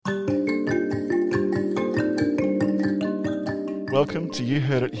Welcome to You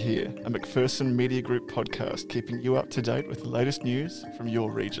Heard It Here, a McPherson Media Group podcast keeping you up to date with the latest news from your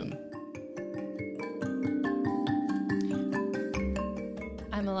region.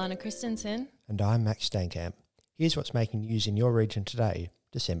 I'm Alana Christensen. And I'm Max Steenkamp. Here's what's making news in your region today,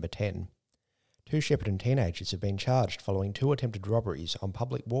 December 10. 2 Shepparton teenagers have been charged following 2 attempted robberies on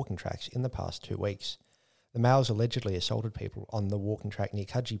public walking tracks in the past 2 weeks. The males allegedly assaulted people on the walking track near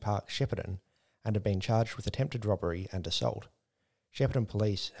Cudgee Park, Shepparton, and have been charged with attempted robbery and assault. Shepparton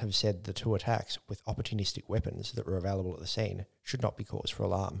police have said the 2 attacks, with opportunistic weapons that were available at the scene, should not be cause for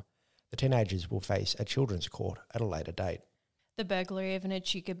alarm. The teenagers will face a children's court at a later date. The burglary of an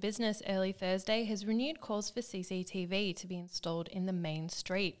Echuca business early Thursday has renewed calls for CCTV to be installed in the main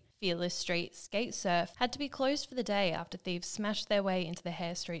street. Fearless Street Skate Surf had to be closed for the day after thieves smashed their way into the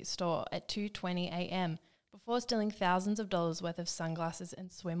Hare Street store at 2:20 a.m. before stealing thousands of dollars worth of sunglasses and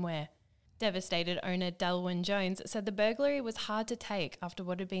swimwear. Devastated owner Delwyn Jones said the burglary was hard to take after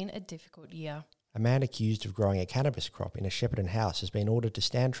what had been a difficult year. A man accused of growing a cannabis crop in a Shepparton house has been ordered to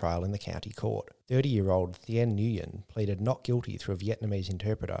stand trial in the county court. 30-year-old Thien Nguyen pleaded not guilty through a Vietnamese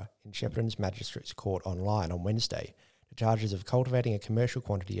interpreter in Shepparton's Magistrates Court online on Wednesday to charges of cultivating a commercial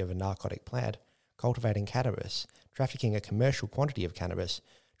quantity of a narcotic plant, cultivating cannabis, trafficking a commercial quantity of cannabis,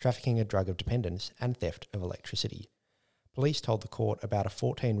 trafficking a drug of dependence, and theft of electricity. Police told the court about a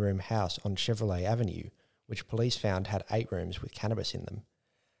 14-room house on Chevrolet Avenue, which police found had 8 rooms with cannabis in them.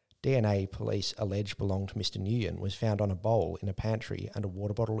 DNA police allege belonged to Mr. Nguyen was found on a bowl in a pantry and a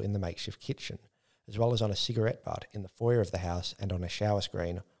water bottle in the makeshift kitchen, as well as on a cigarette butt in the foyer of the house and on a shower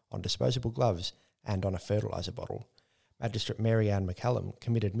screen, on disposable gloves and on a fertiliser bottle. Magistrate Mary Ann McCallum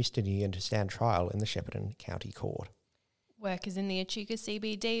committed Mr. Nguyen to stand trial in the Shepparton County Court. Workers in the Echuca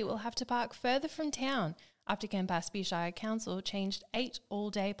CBD will have to park further from town after Campaspe Shire Council changed 8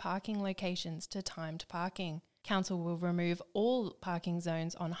 all-day parking locations to timed parking. Council will remove all parking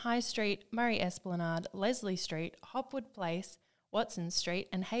zones on High Street, Murray Esplanade, Leslie Street, Hopwood Place, Watson Street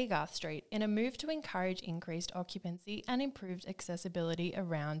and Haygarth Street in a move to encourage increased occupancy and improved accessibility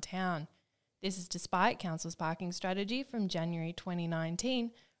around town. This is despite Council's parking strategy from January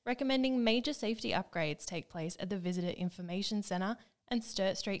 2019, recommending major safety upgrades take place at the Visitor Information Centre and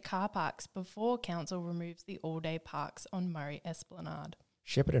Sturt Street car parks before Council removes the all-day parks on Murray Esplanade.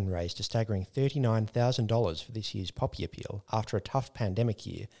 Shepparton raised a staggering $39,000 for this year's Poppy Appeal after a tough pandemic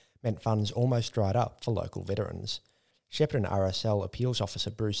year meant funds almost dried up for local veterans. Shepparton RSL Appeals Officer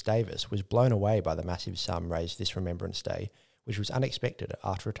Bruce Davis was blown away by the massive sum raised this Remembrance Day, which was unexpected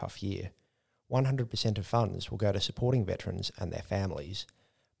after a tough year. 100% of funds will go to supporting veterans and their families.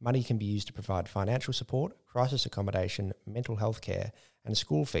 Money can be used to provide financial support, crisis accommodation, mental health care, and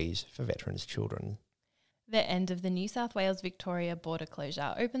school fees for veterans' children. The end of the New South Wales-Victoria border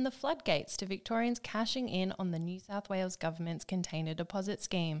closure opened the floodgates to Victorians cashing in on the New South Wales government's container deposit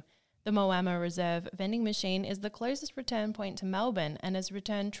scheme. The Moama Reserve vending machine is the closest return point to Melbourne and has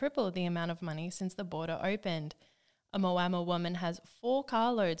returned triple the amount of money since the border opened. A Moama woman has 4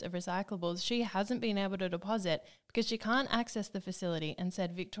 carloads of recyclables she hasn't been able to deposit because she can't access the facility and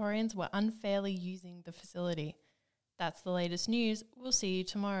said Victorians were unfairly using the facility. That's the latest news. We'll see you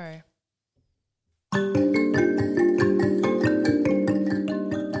tomorrow. How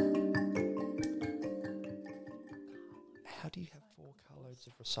do you have 4 carloads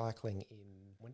of recycling in